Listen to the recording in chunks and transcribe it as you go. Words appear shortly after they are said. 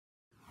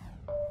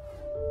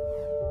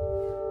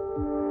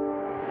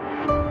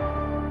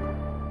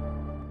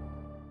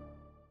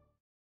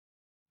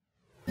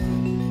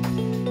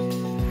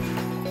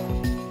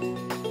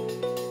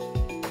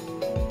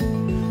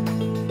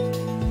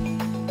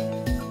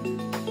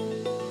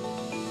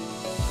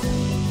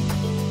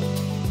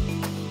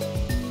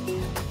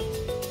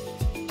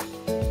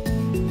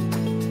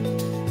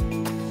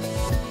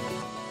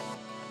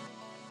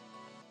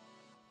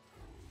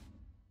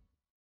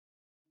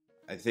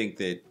think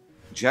that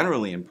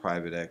generally in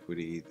private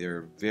equity, there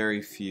are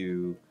very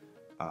few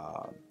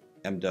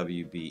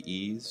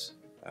MWBEs,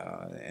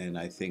 and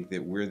I think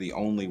that we're the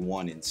only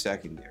one in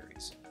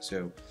secondaries.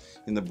 So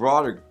in the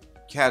broader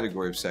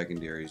category of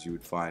secondaries, you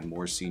would find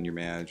more senior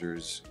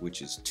managers,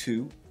 which is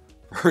 2,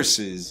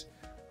 versus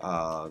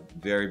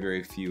very,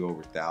 very few,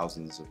 over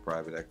thousands of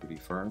private equity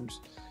firms.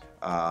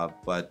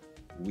 But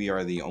we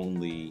are the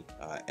only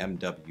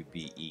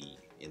MWBE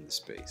in the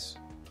space.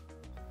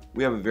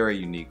 We have a very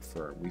unique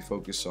firm. We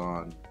focus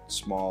on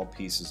small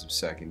pieces of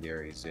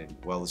secondaries in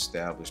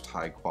well-established,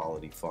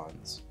 high-quality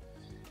funds.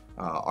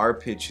 Our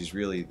pitch is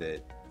really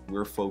that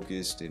we're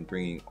focused in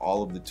bringing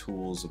all of the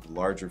tools of the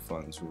larger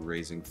funds who are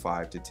raising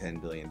 $5 to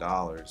 $10 billion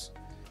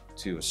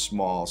to a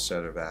small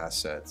set of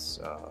assets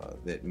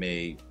that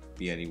may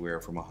be anywhere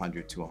from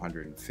 $100 to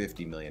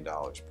 $150 million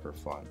per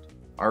fund.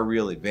 Our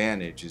real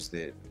advantage is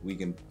that we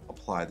can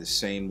apply the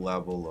same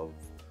level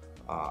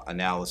of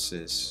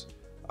analysis,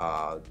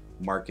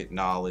 market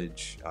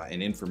knowledge,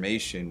 and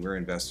information. We're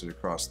invested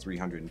across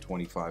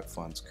 325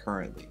 funds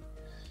currently,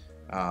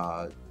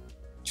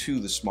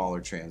 to the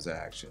smaller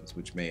transactions,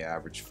 which may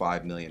average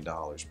 $5 million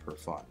per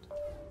fund.